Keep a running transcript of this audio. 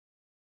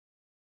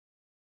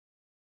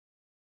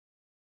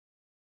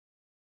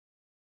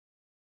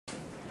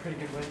pretty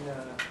good win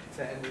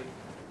to end the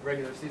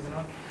regular season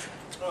on?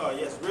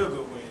 Yes, real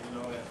good win.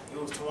 It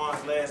was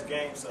Tajuan's last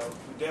game, so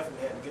we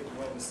definitely had to get the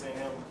win to send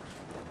him.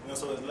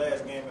 So his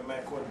last game at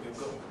Matt Court would be a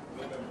good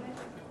memory.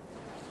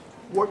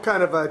 What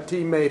kind of a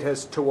teammate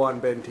has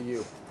Tajuan been to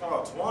you?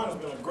 Tajuan has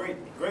been a great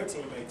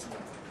teammate to me.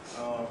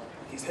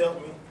 He's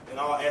helped me in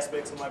all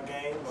aspects of my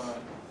game.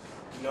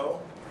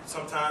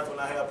 Sometimes when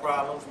I have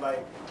problems,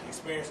 like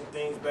experiencing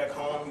things back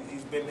home,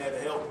 he's been there to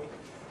help me.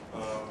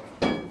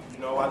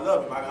 I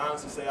love him. I can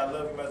honestly say I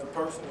love him as a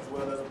person as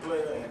well as a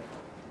player, and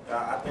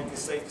I think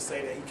it's safe to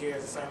say that he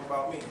cares the same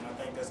about me, and I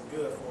think that's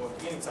good for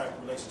any type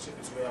of relationship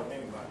that you have with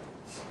anybody.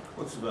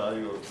 What's the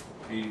value of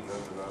being not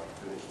to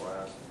finish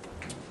last?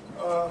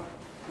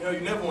 You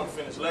never want to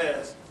finish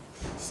last,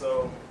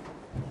 so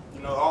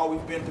all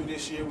we've been through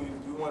this year,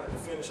 we wanted to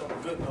finish on a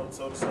good note,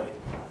 so to say.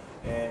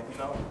 And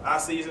our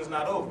season's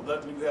not over.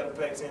 Luckily, we had a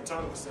Pac-10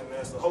 tournament in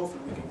there, so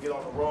hopefully we can get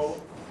on the road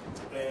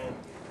and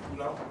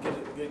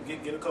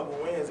get a couple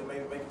wins and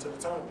maybe make it to the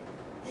tournament.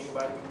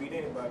 Anybody can beat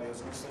anybody,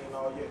 as we've seen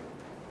all year.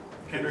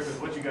 Kendrick, with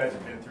what you guys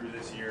have been through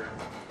this year,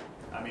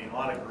 I mean, a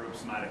lot of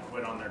groups might have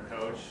quit on their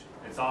coach.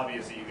 It's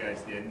obvious that you guys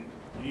didn't.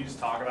 Can you just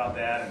talk about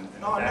that?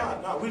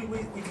 No.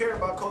 We care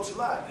about Coach a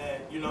lot,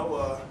 and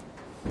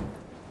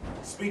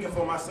speaking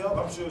for myself,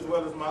 I'm sure as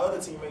well as my other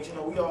teammates,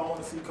 we all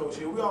want to see Coach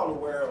here. We're all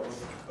aware of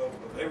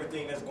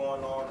everything that's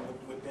going on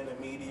within the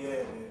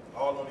media and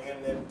all on the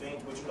internet and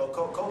things. But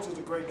Coach is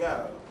a great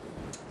guy.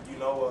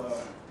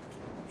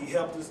 He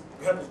helped us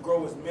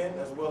grow as men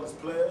as well as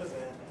players,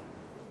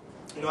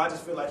 and I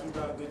just feel like he's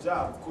done a good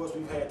job. Of course,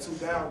 we've had 2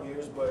 down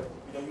years, but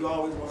you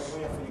always want to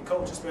win for your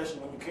coach, especially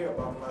when you care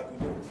about him like we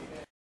do.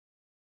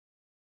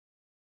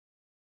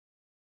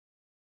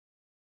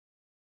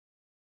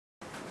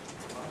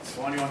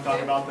 Tajuan, you want to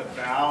talk about the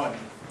vow and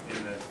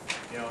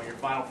your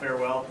final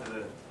farewell to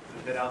the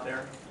bit out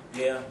there?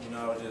 Yeah,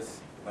 just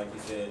like you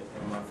said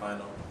in my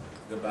final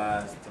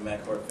goodbyes to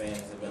Matt Court fans.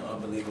 It's been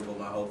unbelievable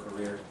my whole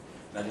career,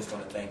 and I just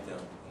want to thank them.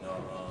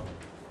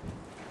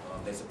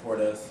 They support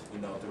us,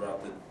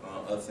 throughout the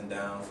ups and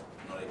downs.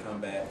 They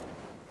come back,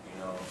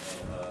 and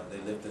they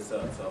lift us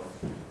up. So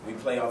we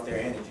play off their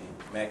energy.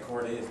 Matt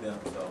Court is them.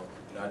 So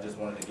I just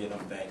wanted to give them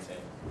thanks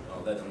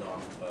and let them know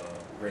I'm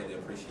greatly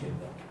appreciate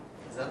them.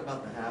 Is that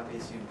about the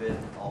happiest you've been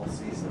all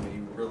season? I mean,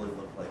 you really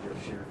look like you're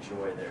sheer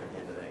joy there at the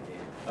end of that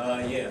game.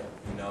 Yeah.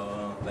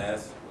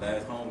 Last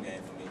home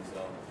game for me.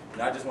 So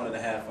I just wanted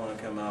to have fun,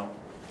 come out,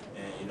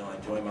 and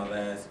enjoy my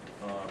last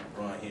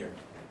run here.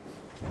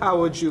 How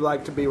would you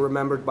like to be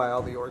remembered by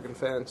all the Oregon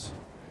fans?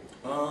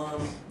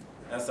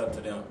 That's up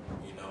to them.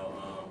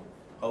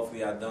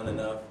 Hopefully I've done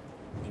enough,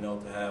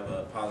 to have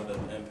a positive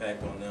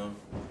impact on them,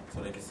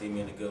 so they can see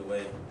me in a good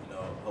way.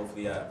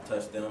 Hopefully I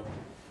touched them.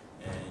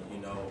 And,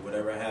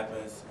 whatever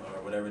happens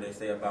or whatever they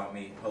say about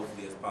me,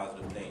 hopefully it's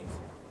positive things.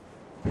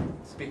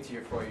 Speak to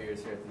your 4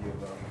 years here at the U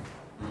of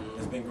O.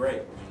 It's been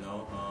great,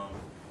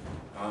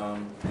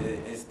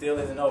 It still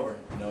isn't over.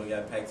 We got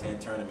a Pac-10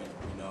 tournament.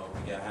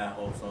 We got high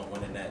hopes on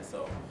winning that.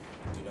 So,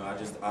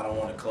 I don't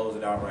want to close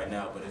it out right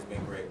now, but it's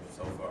been great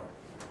so far.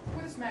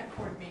 What does Matt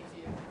Court mean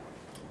to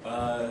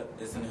you?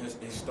 It's an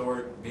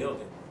historic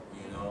building.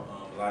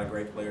 A lot of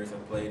great players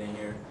have played in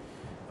here.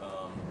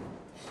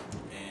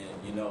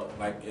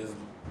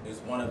 It's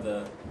one of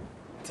the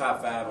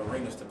top 5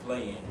 arenas to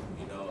play in,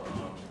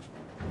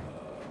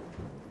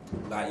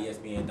 like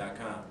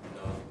ESPN.com.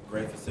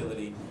 Great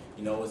facility.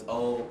 It's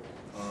old.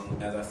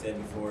 As I said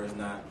before, it's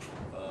not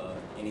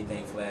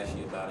anything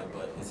flashy about it,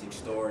 but it's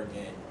historic,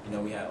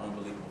 and we have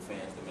unbelievable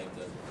fans to make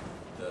this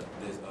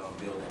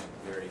building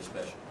very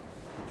special.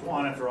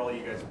 Tajuan, after all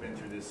you guys have been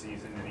through this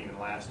season and even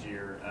last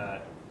year,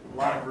 a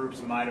lot of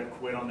groups might have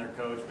quit on their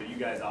coach, but you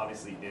guys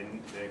obviously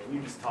didn't. Can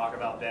you just talk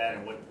about that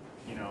and what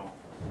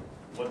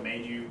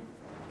made you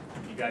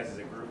guys as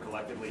a group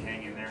collectively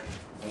hang in there?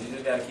 Well, you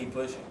just got to keep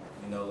pushing.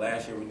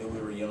 Last year we knew we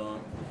were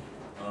young.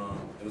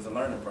 It was a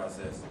learning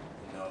process.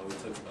 We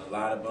took a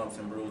lot of bumps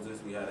and bruises.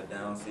 We had a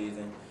down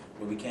season,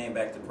 but we came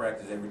back to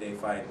practice every day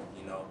fighting.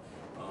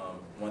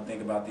 One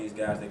thing about these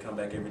guys, they come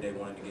back every day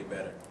wanting to get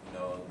better.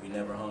 We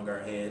never hung our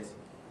heads.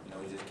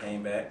 We just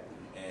came back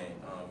and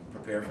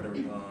prepared for the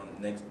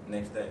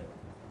next day.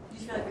 Did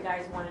you feel like the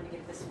guys wanted to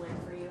get this win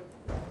for you?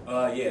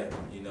 Yeah,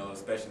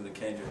 especially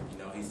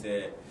LeKendric. He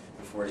said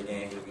before the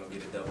game he was going to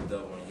get a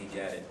double-double, and he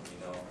got it,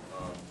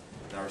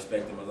 And I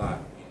respect him a lot,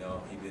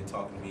 He's been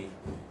talking to me,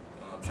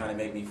 trying to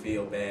make me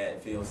feel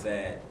bad, feel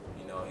sad.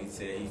 He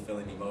said he's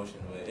feeling emotion,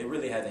 but it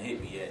really hasn't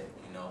hit me yet,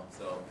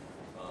 So,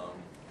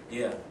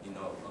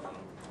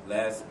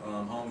 last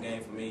home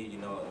game for me,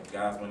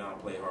 guys went out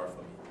and played hard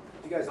for me.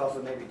 You guys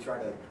also maybe try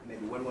to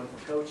win one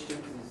for Coach too,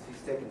 because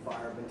he's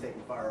been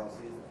taking fire all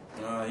season.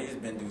 He's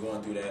been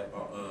going through that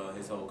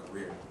his whole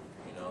career,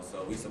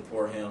 So we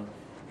support him.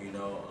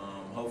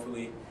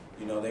 Hopefully,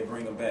 they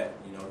bring him back.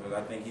 Because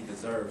I think he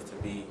deserves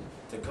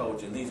to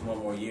coach at least one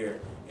more year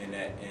in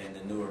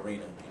the new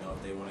arena.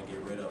 If they want to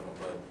get rid of him,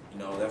 but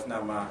that's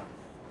not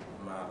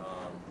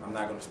I'm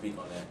not going to speak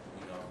on that.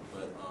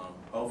 But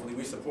hopefully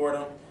we support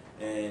him,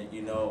 And,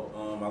 you know,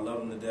 I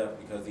love him to death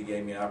because he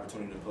gave me an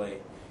opportunity to play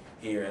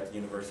here at the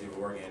University of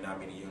Oregon, and not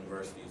many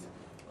universities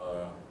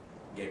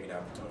gave me the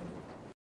opportunity.